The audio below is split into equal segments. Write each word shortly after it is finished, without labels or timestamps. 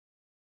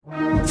Welcome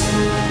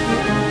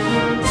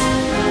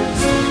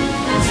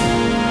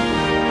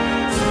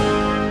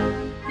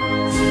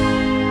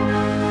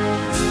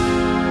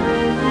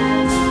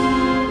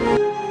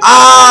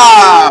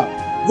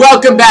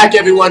back,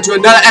 everyone, to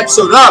another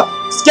episode of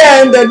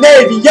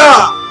Scandinavia!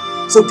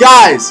 So,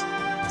 guys,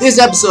 this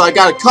episode I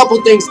got a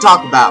couple things to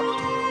talk about.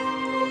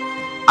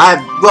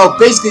 Well,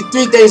 basically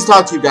 3 things to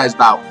talk to you guys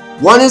about.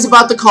 One is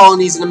about the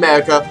colonies in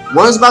America,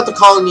 one is about the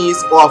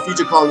colonies or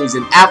future colonies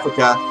in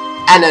Africa,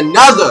 and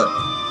another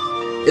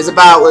is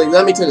about, wait,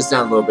 let me turn this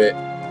down a little bit.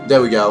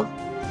 There we go.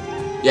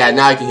 Yeah,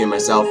 now I can hear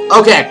myself.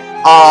 Okay,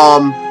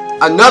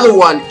 another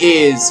one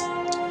is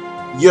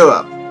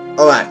Europe.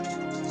 Alright.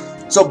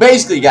 So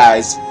basically,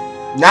 guys,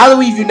 now that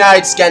we've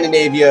united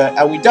Scandinavia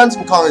and we've done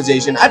some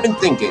colonization, I've been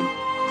thinking,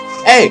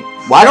 hey,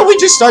 why don't we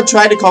just start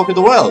trying to conquer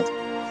the world?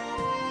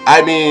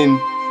 I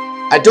mean,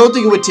 I don't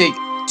think it would take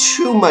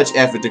too much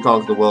effort to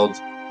conquer the world.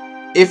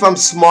 If I'm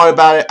smart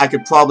about it, I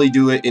could probably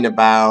do it in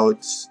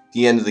about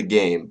the end of the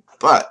game.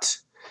 But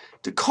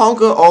to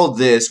conquer all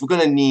this, we're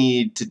going to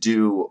need to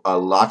do a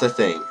lot of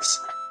things.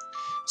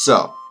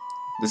 So,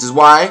 this is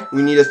why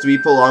we need a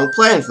 3-pronged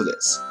plan for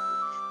this.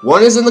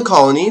 One is in the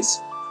colonies,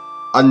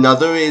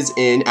 another is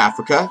in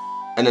Africa,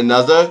 and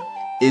another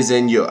is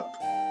in Europe.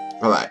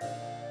 Alright.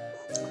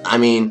 I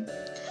mean,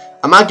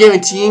 I'm not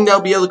guaranteeing that I'll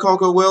be able to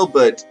conquer the world,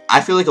 but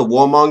I feel like a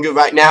warmonger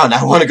right now, and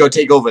I want to go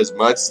take over as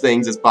much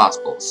things as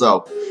possible.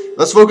 So,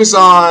 let's focus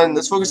on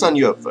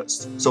Europe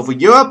first. So for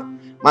Europe,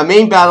 my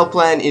main battle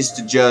plan is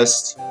to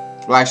just,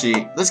 well,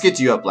 actually, let's get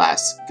to Europe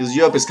last, because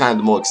Europe is kind of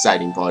the more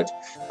exciting part.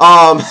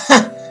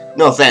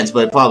 No offense,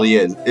 but it probably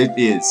is. It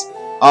is.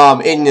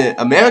 In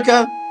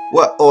America,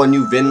 or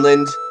New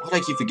Vinland. Why do I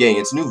keep forgetting?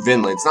 It's New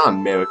Vinland. It's not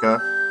America.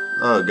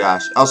 Oh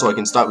gosh. Also, I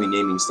can start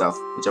renaming stuff,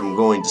 which I'm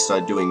going to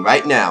start doing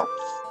right now.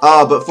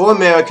 But for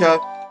America,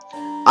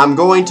 I'm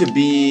going to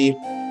be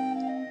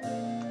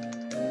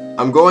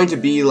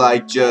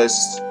like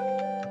just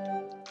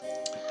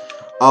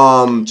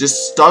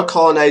start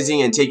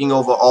colonizing and taking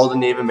over all the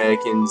Native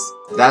Americans.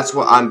 That's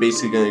what I'm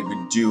basically going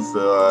to do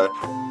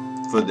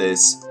for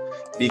this,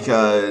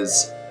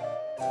 because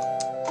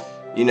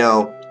you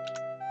know,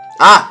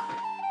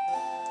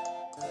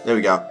 there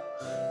we go.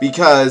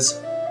 Because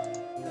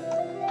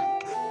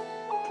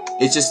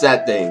it's just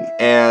that thing.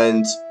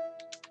 And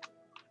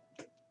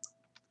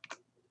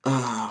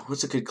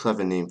what's a good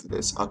clever name for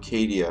this?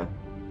 Arcadia.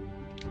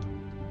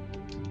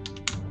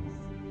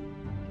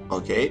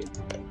 Arcade?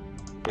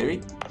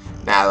 Maybe?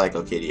 Nah, I like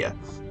Arcadia.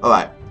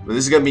 Alright. Well,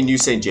 this is gonna be New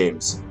St.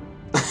 James.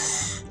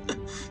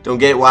 Don't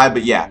get why,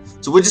 but yeah.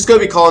 So we're just gonna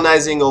be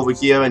colonizing over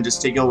here and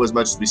just taking over as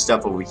much as we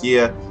stuff over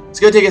here. It's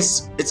gonna take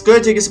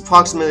us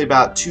approximately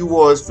about 2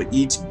 wars for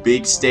each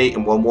big state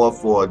and 1 war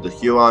for the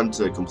Huron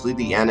to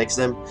completely annex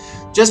them.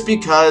 Just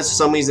because for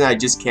some reason I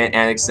just can't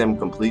annex them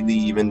completely,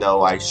 even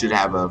though I should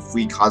have a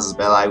free casus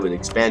belli with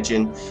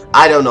expansion.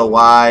 I don't know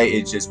why,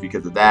 it's just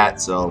because of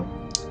that, so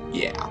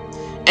yeah.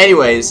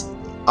 Anyways,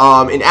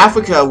 in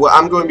Africa, what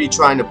I'm going to be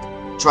trying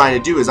to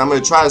do is I'm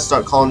going to try to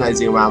start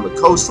colonizing around the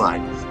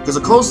coastline, because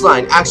the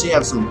coastline actually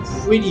has some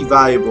pretty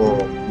valuable,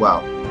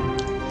 well,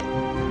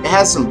 it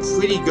has some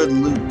pretty good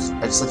loot.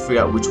 I just have to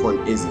figure out which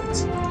one is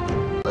it.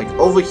 Like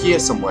over here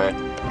somewhere,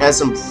 it has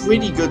some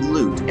pretty good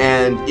loot,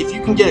 and if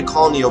you can get a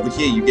colony over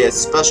here, you get a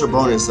special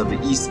bonus of the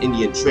East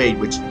Indian trade,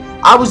 which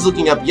I was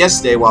looking up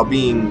yesterday while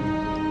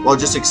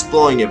just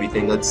exploring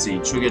everything. Let's see,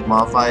 triggered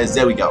modifiers,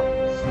 there we go.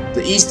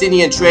 The East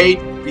Indian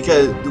trade,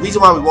 because the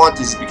reason why we want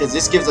this is because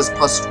this gives us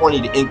plus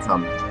 20 to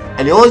income.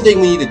 And the only thing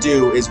we need to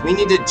do is we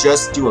need to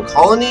just do a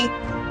colony,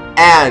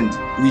 and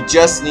we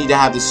just need to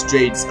have the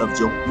Straits of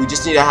we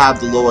just need to have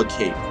the Lower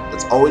Cape.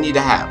 That's all we need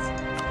to have.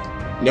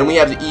 And then we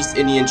have the East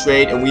Indian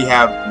trade, and we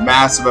have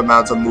massive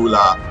amounts of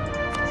moolah.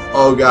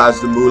 Oh gosh,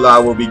 the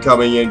moolah will be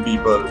coming in,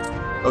 people.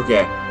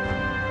 Okay.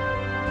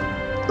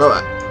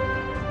 Alright.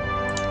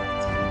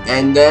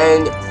 And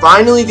then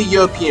finally the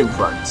European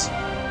front.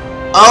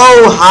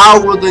 Oh, how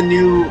will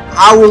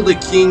the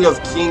King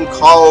of King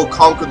Carl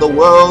conquer the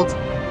world?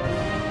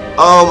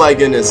 Oh my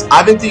goodness.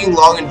 I've been thinking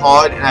long and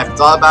hard, and I've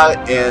thought about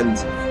it, and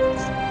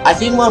I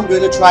think what I'm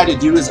going to try to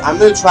do is I'm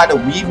going to try to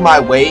weave my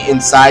way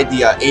inside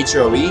the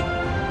HRE.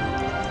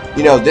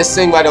 You know, this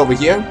thing right over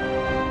here.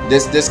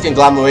 This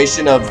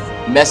conglomeration of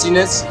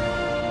messiness.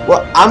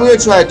 What I'm going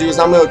to try to do is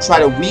I'm going to try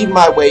to weave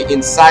my way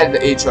inside the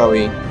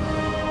HRE.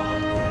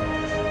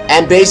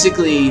 And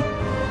basically,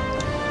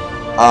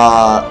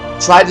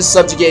 try to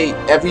subjugate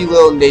every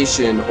little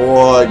nation,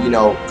 or, you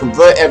know,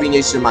 convert every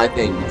nation to my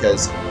thing,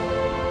 because,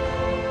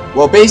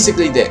 well,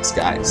 basically this,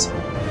 guys.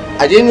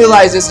 I didn't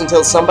realize this until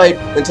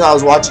I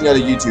was watching other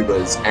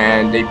YouTubers,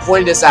 and they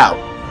pointed this out.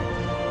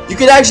 You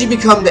could actually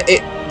become the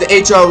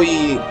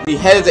HRE, the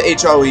head of the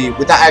HRE,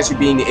 without actually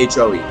being the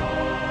HRE.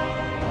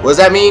 What does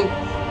that mean?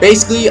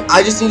 Basically,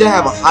 I just need to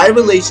have a higher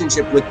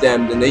relationship with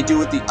them than they do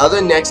with the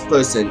other next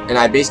person, and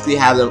I basically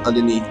have them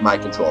underneath my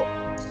control.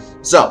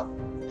 So,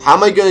 how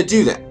am I going to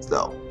do that,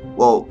 though?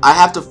 Well, I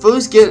have to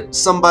first get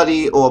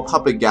somebody or a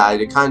puppet guy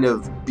to kind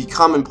of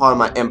become a part of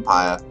my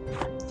empire.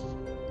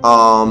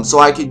 So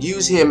I could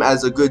use him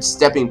as a good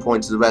stepping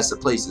point to the rest of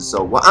the places.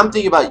 So what I'm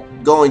thinking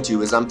about going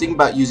to is I'm thinking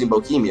about using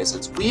Bohemia,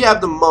 since we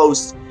have the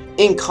most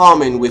in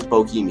common with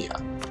Bohemia.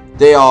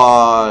 They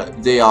are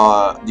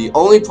the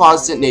only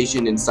Protestant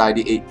nation inside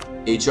the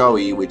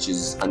HRE, which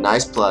is a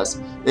nice plus.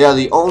 They are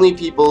the only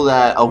people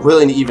that are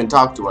willing to even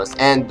talk to us,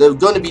 and they're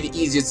going to be the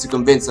easiest to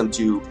convince them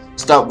to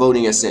start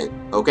voting us in.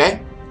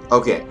 Okay?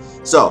 Okay.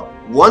 So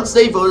once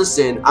they vote us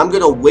in, I'm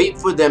gonna wait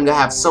for them to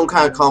have some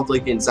kind of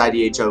conflict inside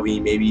the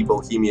HRE. Maybe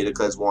Bohemia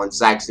declares war on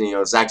Saxony,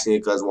 or Saxony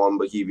declares war on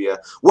Bohemia.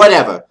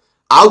 Whatever.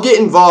 I'll get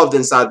involved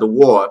inside the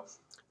war.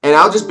 And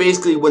I'll just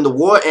basically, when the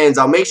war ends,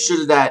 I'll make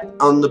sure that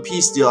on the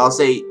peace deal, I'll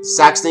say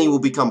Saxony will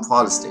become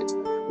Protestant.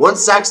 Once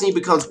Saxony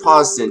becomes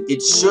Protestant,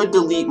 it should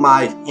delete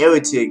my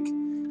heretic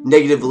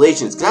negative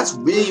relations. That's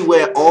really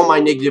where all my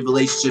negative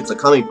relationships are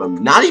coming from.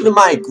 Not even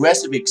my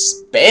aggressive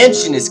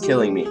expansion is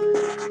killing me.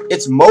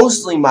 It's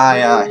mostly my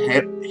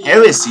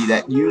heresy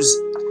that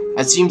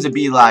seems to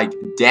be like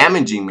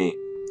damaging me.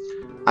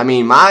 I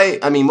mean,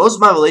 most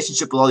of my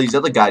relationship with all these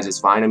other guys is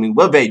fine. I mean,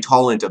 we're very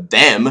tolerant of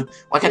them.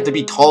 Why can't they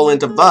be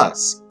tolerant of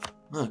us?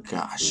 Oh,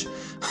 gosh.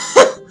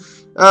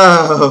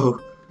 Oh,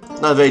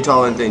 not a very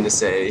tolerant thing to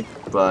say,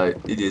 but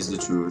it is the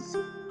truth.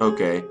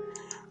 Okay.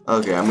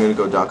 Okay, I'm gonna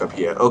go dock up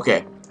here.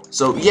 Okay.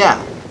 So,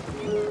 yeah.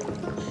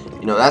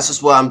 You know, that's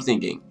just what I'm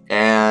thinking.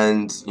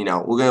 And, you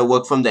know, we're gonna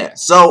work from there.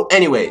 So,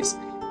 anyways.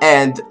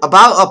 And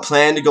about a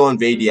plan to go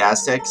invade the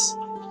Aztecs.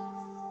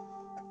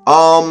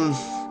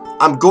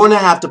 I'm going to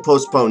have to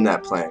postpone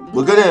that plan.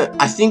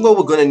 I think what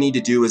we're going to need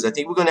to do is, I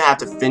think we're going to have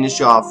to finish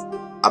off,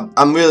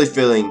 I really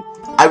feel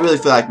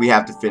like we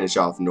have to finish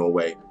off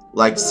Norway.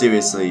 Like,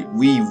 seriously,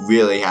 we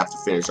really have to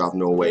finish off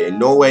Norway. And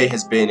Norway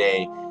has been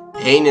a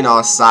pain in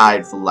our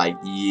side for, like,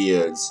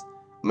 years.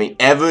 I mean,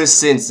 ever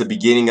since the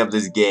beginning of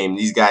this game,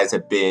 these guys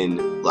have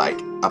been, like,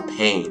 a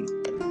pain.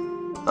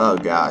 Oh,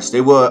 gosh.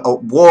 They were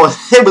at war,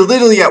 they were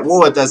literally at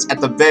war with us at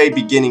the very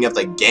beginning of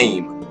the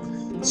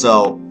game.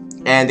 So,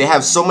 and they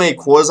have so many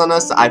cores on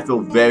us that I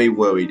feel very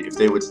worried if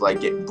they were to,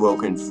 like, get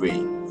broken free.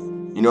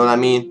 You know what I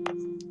mean?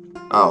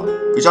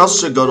 Oh, we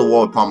also should go to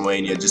war with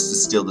Pomerania just to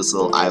steal this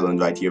little island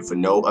right here for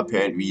no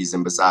apparent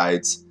reason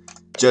besides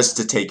just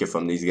to take it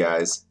from these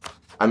guys.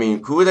 I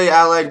mean, who are they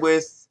allied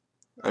with?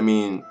 I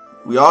mean,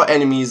 we are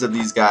enemies of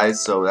these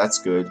guys, so that's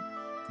good.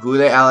 Who are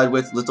they allied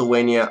with?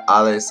 Lithuania,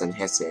 Alice, and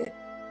Hesse.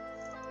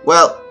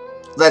 Well,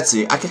 let's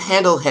see. I could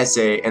handle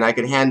Hesse, and I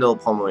could handle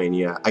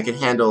Pomerania. I could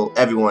handle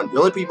everyone. The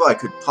only people I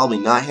could probably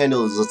not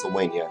handle is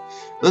Lithuania.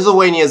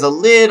 Lithuania is a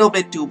little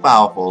bit too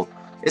powerful.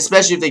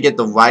 Especially if they get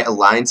the right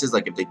alliances,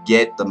 like if they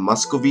get the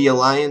Muscovy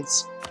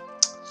alliance.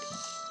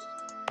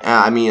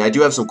 I mean, I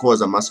do have some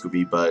cores on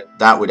Muscovy, but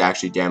that would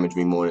actually damage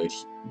me more if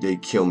they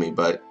kill me.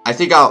 But I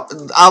think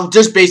I'll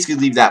just basically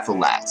leave that for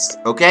last.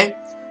 Okay?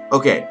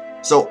 Okay.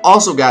 So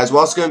also, guys,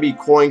 we're also going to be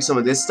coring some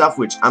of this stuff,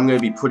 which I'm going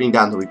to be putting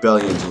down the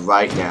rebellions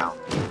right now.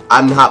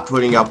 I'm not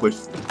putting up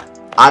with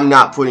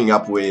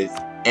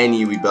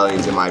any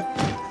rebellions in my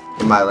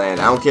land.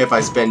 I don't care if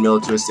I spend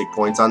militaristic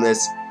points on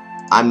this.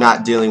 I'm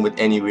not dealing with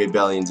any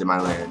rebellions in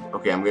my land.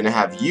 Okay, I'm going to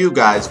have you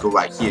guys go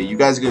right here. You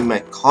guys are going to be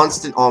my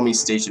constant army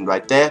stationed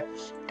right there.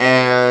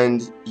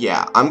 And,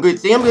 yeah, I'm going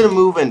to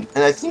move in,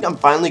 and I think I'm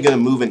finally going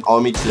to move an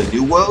army to the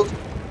New World.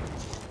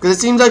 Because it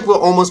seems like we're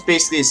almost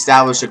basically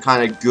established a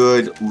kind of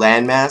good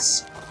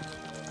landmass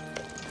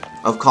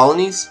of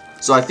colonies.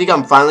 So I think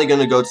I'm finally going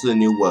to go to the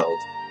New World.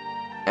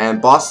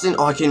 And Boston,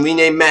 oh, I can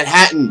rename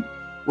Manhattan.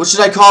 What should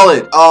I call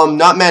it?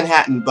 Not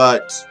Manhattan,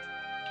 but,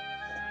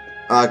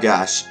 oh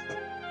gosh.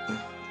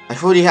 I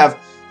already have,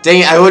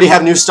 dang it, I already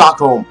have New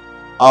Stockholm.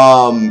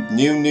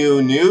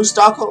 New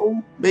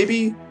Stockholm,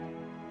 maybe?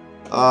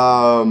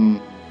 How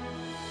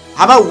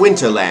about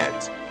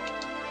Winterland?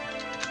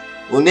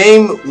 We'll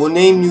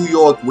name New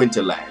York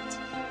Winterland.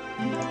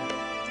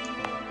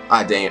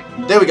 Ah, dang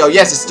it. There we go.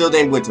 Yes, it's still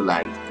named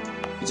Winterland.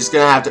 We're just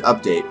gonna have to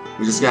update.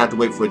 We're just gonna have to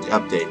wait for it to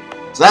update.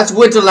 So that's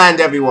Winterland,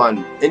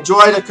 everyone.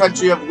 Enjoy the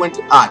country of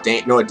Winter. Ah, dang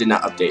it. No, it did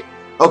not update.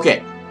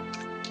 Okay.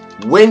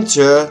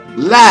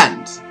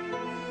 Winterland.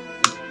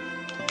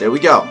 There we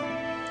go.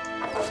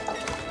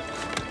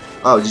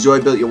 Oh, did you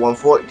already build your one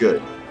fort?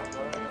 Good.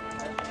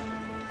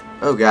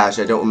 Oh gosh,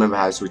 I don't remember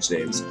how to switch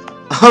names.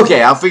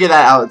 Okay, I'll figure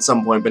that out at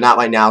some point, but not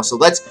right now. So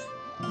let's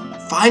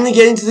finally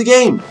get into the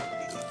game.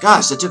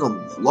 Gosh, that took a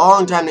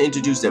long time to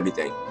introduce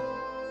everything.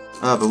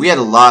 But we had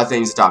a lot of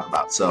things to talk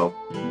about, so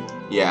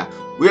yeah.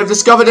 We have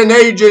discovered an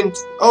agent!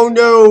 Oh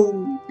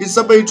no! Is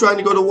somebody trying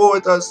to go to war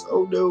with us?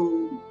 Oh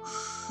no!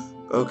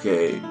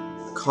 Okay.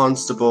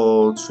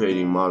 Constable,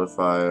 trading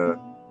modifier,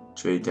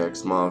 trade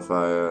tax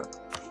modifier.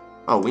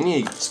 Oh, we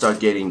need to start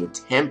getting the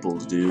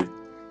temples, dude.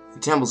 The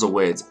temples are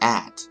where it's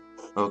at.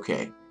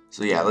 Okay.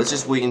 So yeah, let's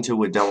just wait until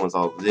we're done with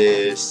all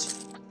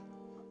this.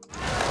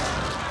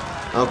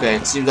 Okay,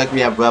 it seems like we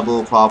have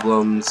rebel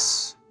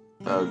problems.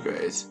 Oh,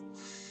 great.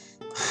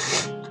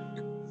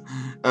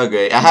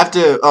 Okay, I have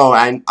to. Oh,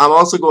 and I'm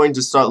also going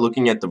to start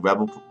looking at the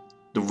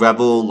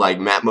rebel like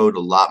map mode a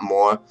lot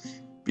more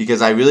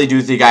because I really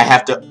do think I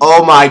have to.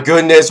 Oh my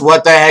goodness,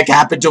 what the heck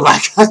happened to my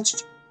country?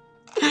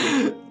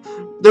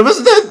 There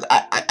was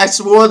I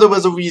swore there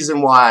was a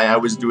reason why I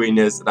was doing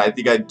this, and I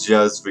think I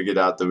just figured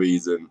out the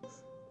reason.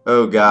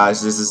 Oh gosh,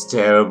 this is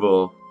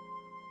terrible.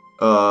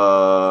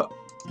 Well,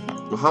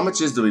 how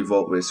much is the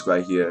revolt risk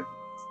right here?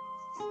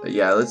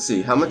 Yeah, let's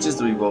see. How much is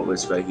the revolt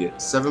risk right here?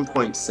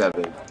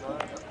 7.7.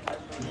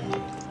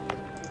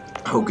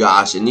 Oh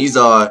gosh, and these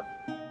are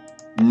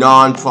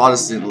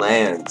non-Protestant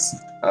lands.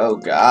 Oh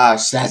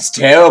gosh, that's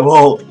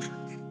terrible.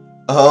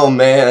 Oh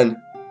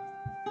man.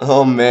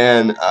 Oh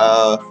man.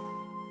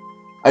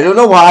 I don't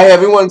know why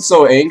everyone's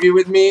so angry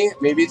with me.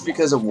 Maybe it's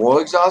because of war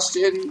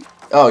exhaustion.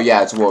 Oh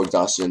yeah, it's war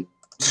exhaustion.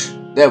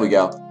 There we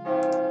go.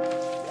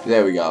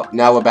 There we go.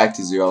 Now we're back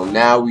to 0.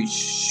 Now we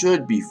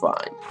should be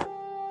fine.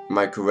 Am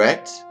I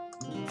correct?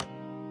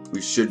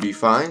 We should be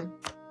fine.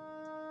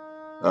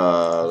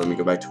 Let me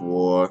go back to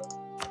war.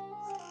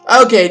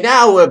 Okay,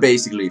 now we're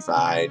basically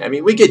fine. I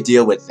mean, we could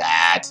deal with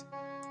that.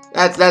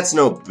 That's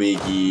no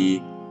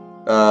biggie.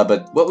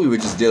 But what we were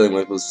just dealing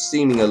with was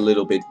seeming a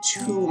little bit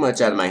too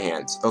much out of my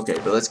hands. Okay,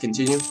 but let's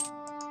continue.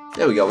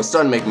 There we go. We're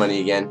starting to make money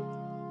again.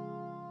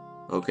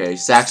 Okay,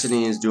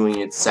 Saxony is doing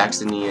its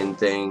Saxonian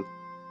thing.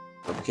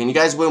 Can you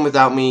guys win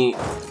without me?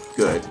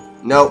 Good.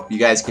 Nope, you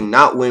guys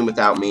cannot win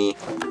without me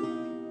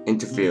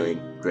interfering.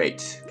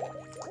 Great.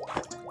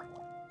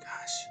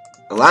 Gosh.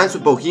 Alliance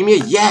with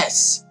Bohemia?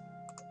 Yes!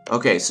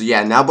 Okay, so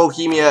yeah, now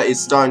Bohemia is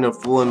starting to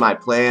fool in my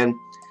plan.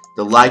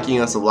 They're liking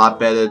us a lot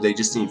better. They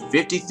just need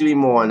 53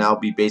 more and I'll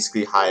be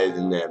basically higher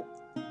than them.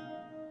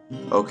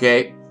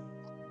 Okay.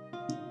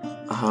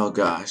 Oh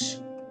gosh.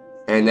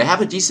 And they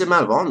have a decent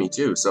amount of army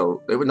too,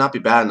 so they would not be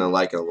bad in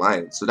like an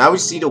alliance. So now we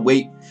see to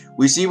wait.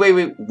 We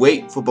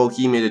wait for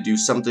Bohemia to do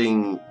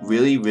something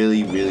really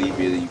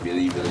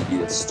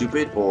either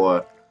stupid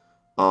or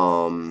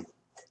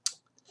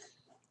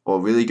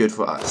really good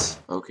for us.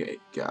 Okay,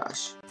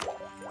 gosh.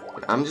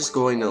 I'm just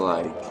going to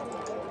like.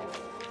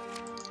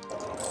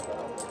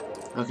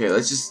 Okay,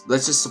 let's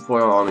just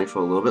support our army for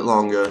a little bit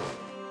longer.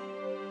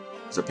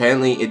 Because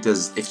apparently it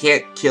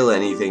can't kill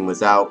anything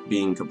without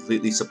being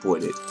completely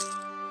supported.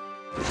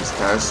 Which is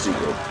kind of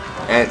stupid.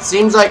 And it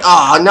seems like,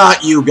 oh,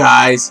 not you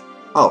guys.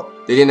 Oh,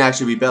 they didn't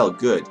actually rebel.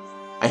 Good.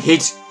 I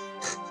hate.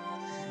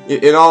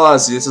 In all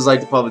honesty, this is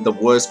like probably the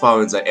worst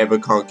province I ever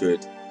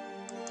conquered.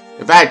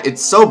 In fact,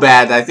 it's so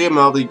bad that I think I'm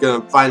probably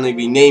gonna finally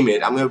rename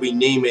it. I'm gonna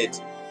rename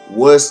it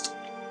worst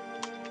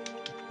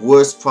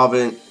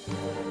province.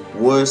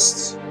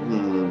 Worst.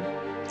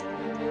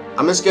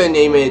 I'm just gonna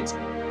name it.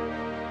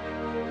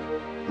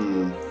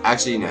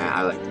 Actually, nah.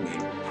 I like the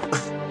name.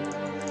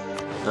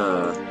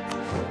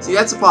 See,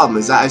 that's the problem,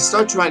 is that I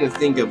start trying to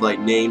think of, like,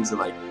 names and,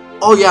 like,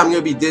 oh, yeah, I'm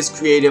gonna be this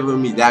creative, I'm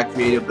gonna be that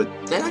creative, but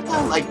then I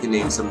kinda like the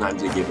name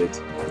sometimes they give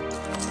it.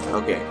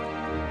 Okay.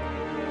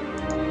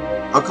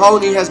 Our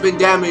colony has been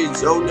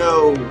damaged, oh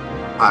no.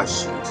 Ah,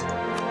 shit.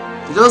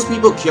 Did those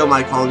people kill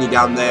my colony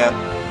down there?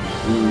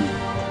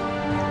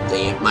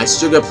 Dang it, my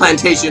sugar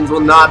plantations will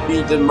not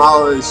be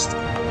demolished.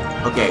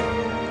 Okay,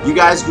 you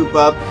guys group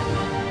up.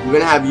 We're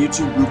gonna have you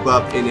two group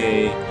up in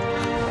a...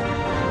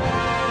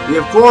 We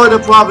have Florida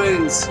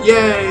province!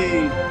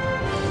 Yay!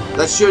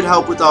 That should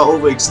help with our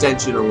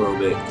overextension a little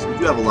bit. Because we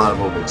do have a lot of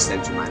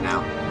overextension right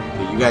now.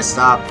 Okay, you guys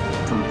stop.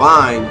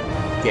 Combine.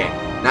 Okay.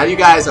 Now you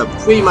guys are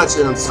pretty much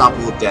an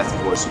unstoppable death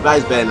force. You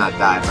guys better not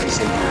die if I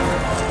send you.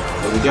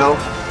 There we go.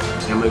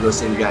 And I'm gonna go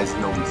send you guys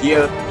in over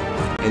here.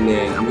 And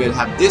then I'm gonna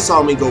have this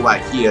army go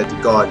right here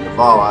to guard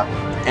Navarra.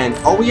 And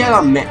are we at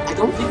our I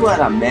don't think we're at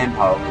our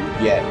manpower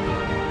yet.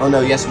 Oh no,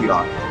 yes we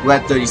are. We're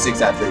at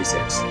 36 out of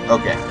 36.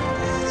 Okay.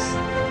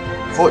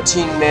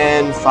 14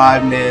 men,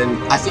 5 men.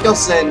 I think I'll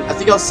send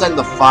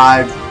the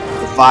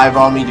 5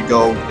 army to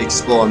go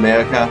explore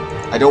America.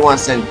 I don't want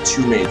to send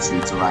too many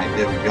troops. Alright,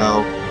 there we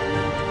go.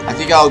 I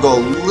think I'll go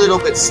a little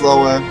bit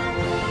slower.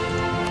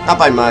 Not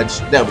by much.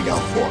 There we go.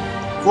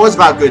 4. 4 is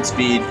about good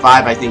speed.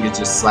 5 I think is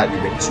just slightly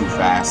a bit too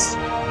fast.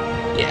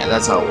 Yeah,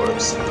 that's how it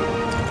works.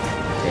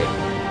 Okay.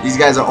 These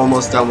guys are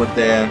almost done with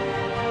their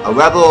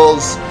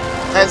rebels.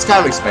 That's kind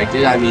of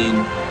expected. I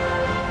mean,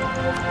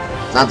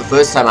 it's not the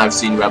first time I've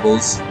seen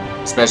rebels,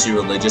 especially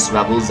religious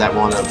rebels that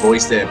want to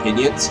voice their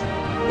opinions.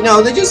 You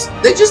know, they're just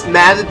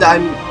mad that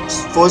I'm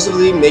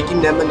forcibly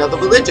making them another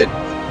religion.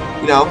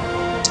 You know,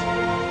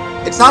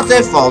 it's not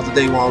their fault that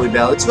they want to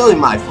rebel. It's really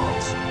my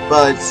fault.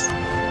 But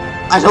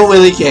I don't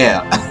really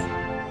care.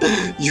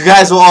 You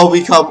guys will all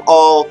become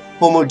all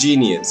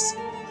homogeneous.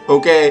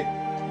 Okay?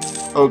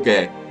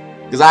 Okay.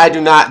 Because I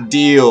do not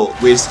deal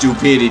with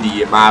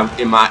stupidity in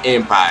my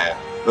empire.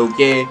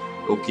 Okay?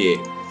 Okay.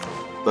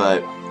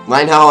 But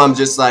right now I'm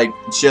just like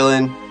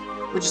chilling.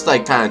 We're just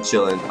like kind of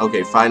chilling.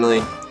 Okay,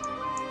 finally.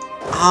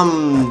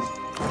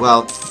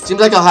 Well, seems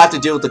like I'll have to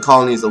deal with the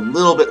colonies a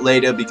little bit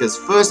later because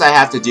first I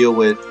have to deal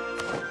with...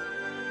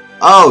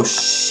 Oh,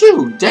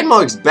 shoot!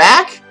 Denmark's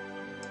back?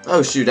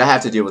 Oh, shoot, I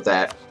have to deal with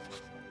that.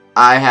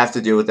 I have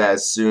to deal with that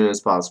as soon as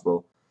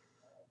possible.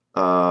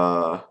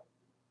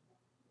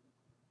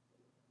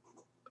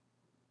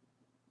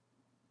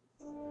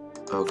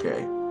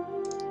 Okay.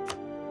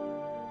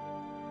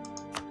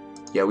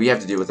 Yeah, we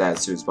have to deal with that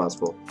as soon as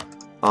possible.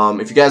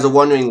 If you guys are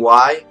wondering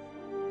why,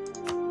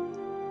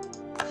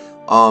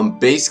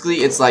 Basically,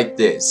 it's like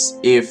this.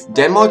 If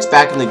Denmark's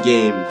back in the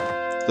game,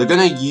 they're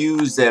gonna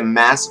use their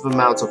massive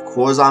amounts of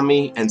cores on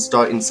me and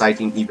start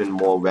inciting even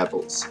more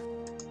rebels.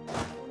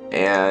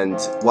 And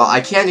while I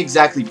can't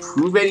exactly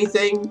prove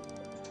anything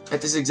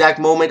at this exact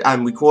moment,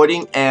 I'm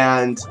recording,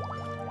 and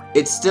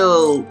it's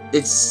still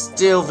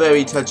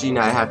very touchy, and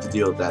I have to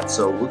deal with that.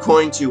 So we're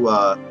gonna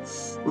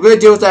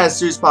deal with that as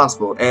soon as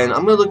possible, and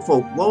I'm gonna look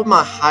for what are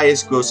my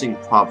highest grossing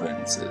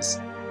provinces,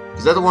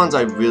 because they're the ones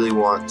I really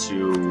want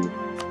to,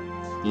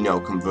 you know,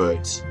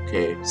 convert.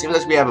 Okay, seems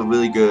like we have a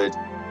really good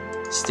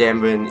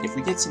stamina. If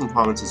we get some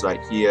provinces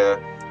right here,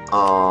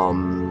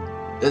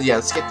 yeah,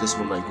 let's get this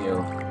one right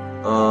here.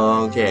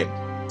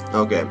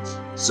 Okay,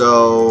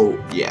 so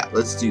yeah,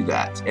 let's do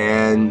that.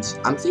 And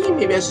I'm thinking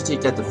maybe I should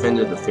take that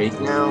Defender of the Faith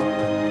now.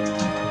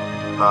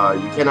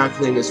 You cannot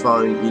claim this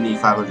following. You need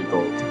 500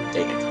 gold.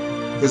 Dang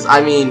it. Because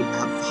I mean,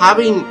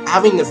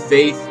 having the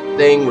faith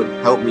thing would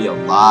help me a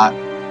lot,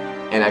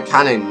 and I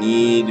kind of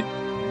need,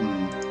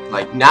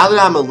 like, now that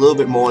I'm a little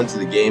bit more into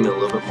the game and a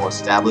little bit more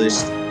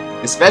established,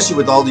 especially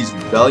with all these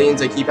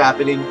rebellions that keep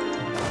happening.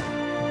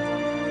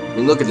 I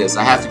mean, look at this.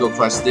 I have to go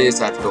crush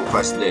this. I have to go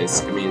crush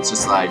this. I mean, it's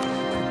just like,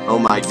 oh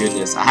my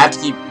goodness. I have to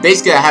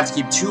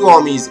keep 2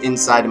 armies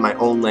inside of my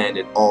own land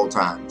at all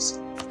times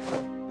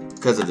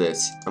because of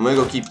this. I'm gonna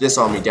go keep this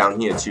army down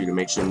here too to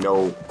make sure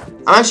no.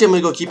 I'm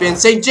gonna go keep it in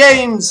St.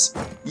 James.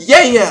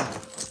 Yeah,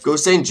 go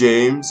St.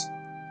 James.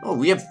 Oh,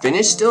 we have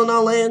finished still in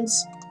our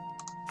lands.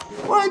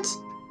 What?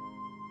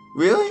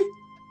 Really?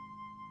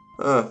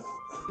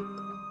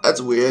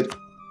 That's weird.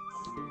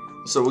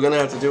 So we're gonna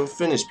have to deal with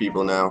Finnish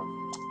people now.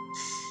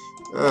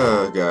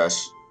 Oh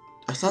gosh,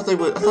 I thought they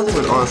would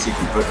honestly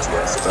convert to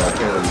us, but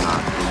apparently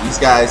not. I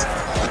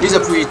mean, these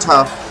are pretty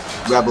tough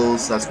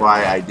rebels. That's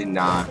why I did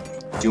not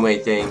do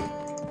anything.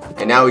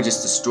 And now we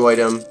just destroyed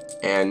them.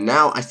 And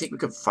now I think we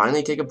could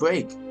finally take a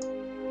break.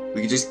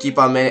 We could just keep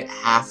our men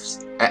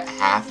at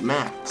half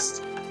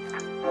maxed,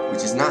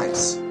 which is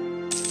nice.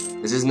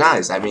 This is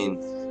nice. I mean,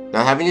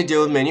 not having to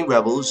deal with many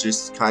rebels,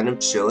 just kind of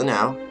chilling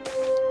out.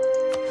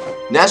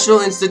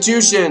 National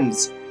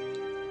institutions.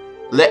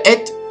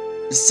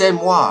 C'est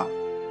moi.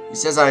 He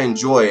says I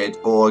enjoy it,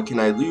 or can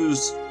I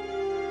lose?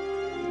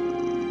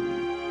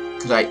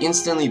 Could I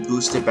instantly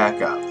boost it back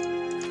up?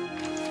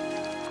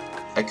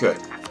 I could.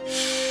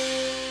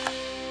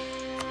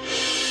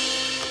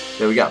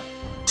 There we go.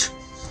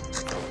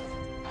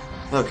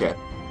 Okay.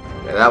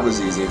 Yeah, that was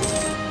easy.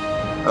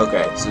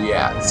 Okay, so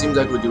yeah, it seems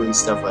like we're doing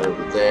stuff right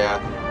over there.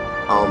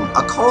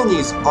 Our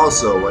colonies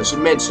also, I should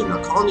mention,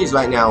 our colonies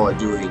right now are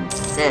doing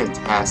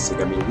fantastic.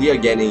 I mean, we are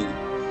getting,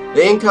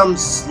 the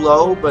income's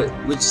slow, but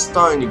we're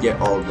starting to get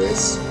all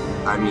this.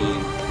 I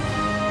mean,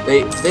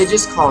 they're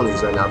just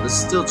colonies right now. They're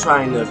still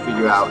trying to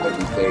figure out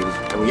everything,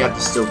 and we have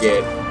to still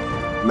get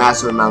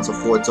massive amounts of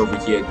forts over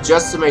here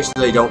just to make sure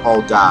they don't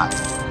all die.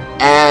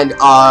 And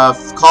our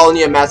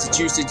colony of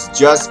Massachusetts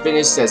just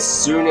finished as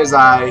soon as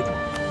I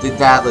did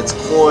that. Let's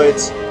core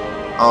it.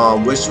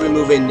 Where should we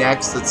move in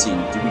next? Let's see.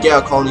 Did we get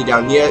our colony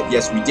down here?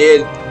 Yes, we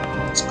did.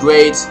 It's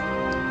great.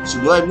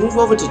 Should I move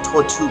over to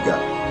Tortuga?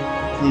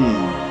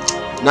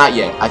 Not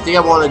yet. I think I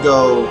want to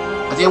go.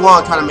 I think I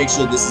want to kind of make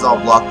sure this is all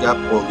blocked up,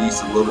 or at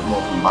least a little bit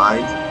more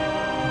combined.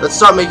 Let's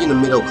start making the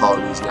middle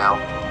colonies now.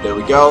 There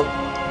we go.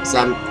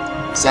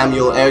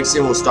 Samuel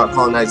Erickson will start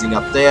colonizing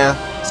up there.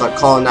 Start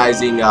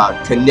colonizing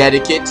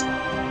Connecticut.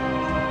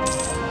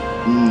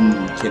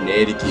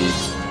 Connecticut.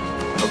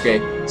 Okay.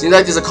 Seems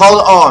like there's a call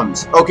to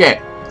arms. Okay.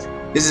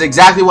 This is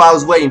exactly what I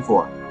was waiting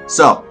for.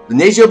 So, the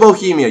nation of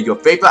Bohemia, your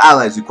faithful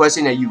allies,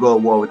 requesting that you go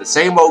to war with the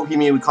same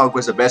Bohemian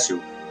reconquest of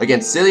Beshu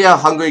against Scythia,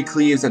 Hungary,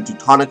 Cleves, and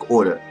Teutonic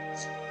Order.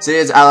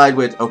 Scythia is allied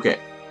with. Okay.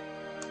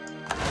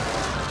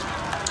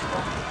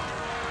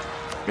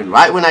 And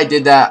right when I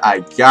did that, I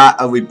got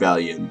a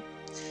rebellion.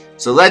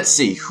 So let's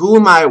see, who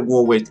am I at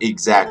war with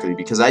exactly?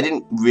 Because I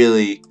didn't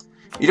really,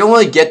 you don't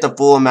really get the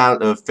full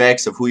amount of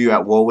effects of who you're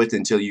at war with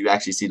until you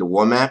actually see the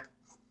war map.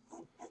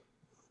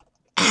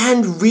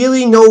 And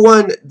really no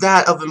one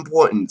that of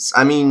importance.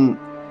 I mean,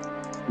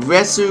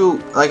 Retsu,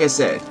 like I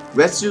said,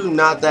 Retsu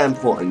not that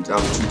important.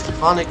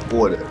 Teutonic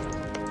Order.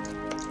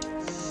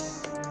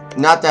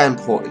 Not that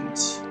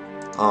important.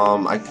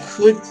 I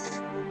could,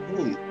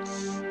 you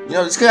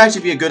know, this could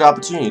actually be a good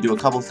opportunity to do a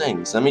couple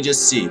things. Let me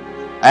just see.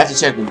 I have to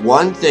check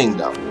one thing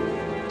though.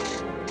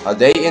 Are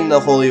they in the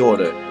Holy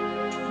Order?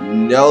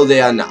 No, they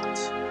are not.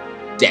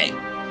 Dang.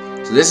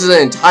 So this is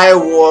an entire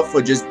war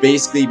for just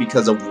basically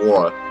because of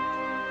war.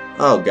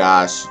 Oh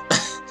gosh.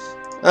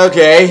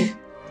 Okay.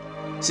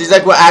 Seems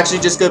like we're actually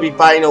just gonna be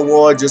fighting a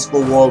war just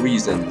for war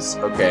reasons.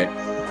 Okay.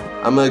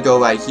 I'm gonna go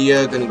right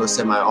here. Gonna go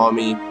send my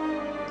army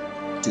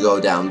to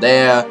go down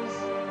there.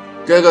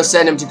 Gonna go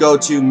send him to go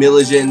to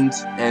Milligand,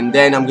 and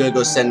then I'm gonna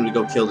go send him to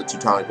go kill the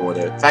Teutonic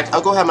Order. In fact,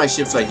 I'll go have my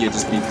ships right here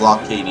just be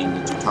blockading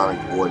the Teutonic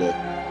Order.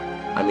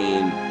 I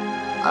mean,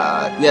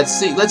 yeah,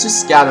 let's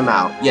just scout them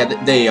out. Yeah,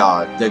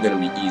 they're gonna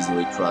be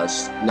easily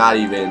crushed. Not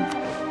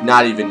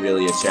even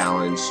really a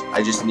challenge.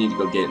 I just need to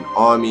go get an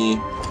army.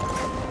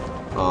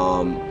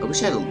 I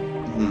wish I had a,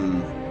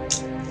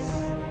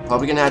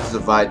 Probably gonna have to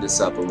divide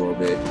this up a little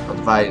bit. I'll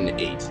divide it into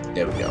 8.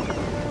 There we go.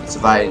 Let's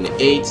divide it into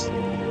 8.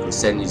 Go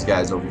send these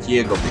guys over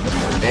here. Go pick up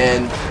more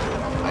men.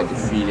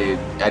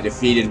 I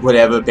defeated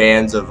whatever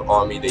bands of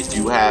army they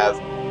do have.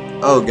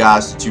 Oh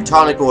gosh, the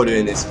Teutonic Order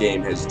in this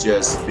game has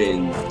just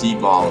been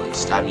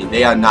demolished. I mean,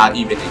 they are not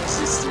even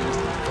existent.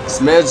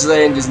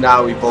 Smurgeland is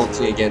now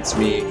revolting against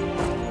me.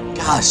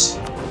 Gosh,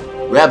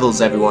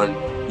 rebels, everyone.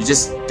 You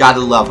just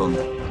gotta love them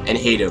and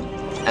hate them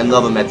and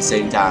love them at the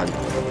same time.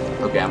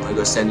 Okay, I'm gonna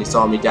go send this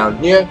army down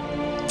here.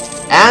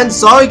 And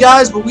sorry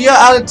guys, but we are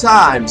out of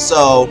time.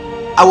 So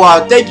I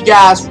want to thank you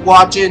guys for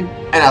watching,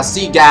 and I'll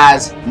see you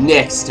guys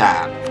next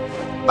time.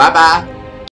 Bye bye.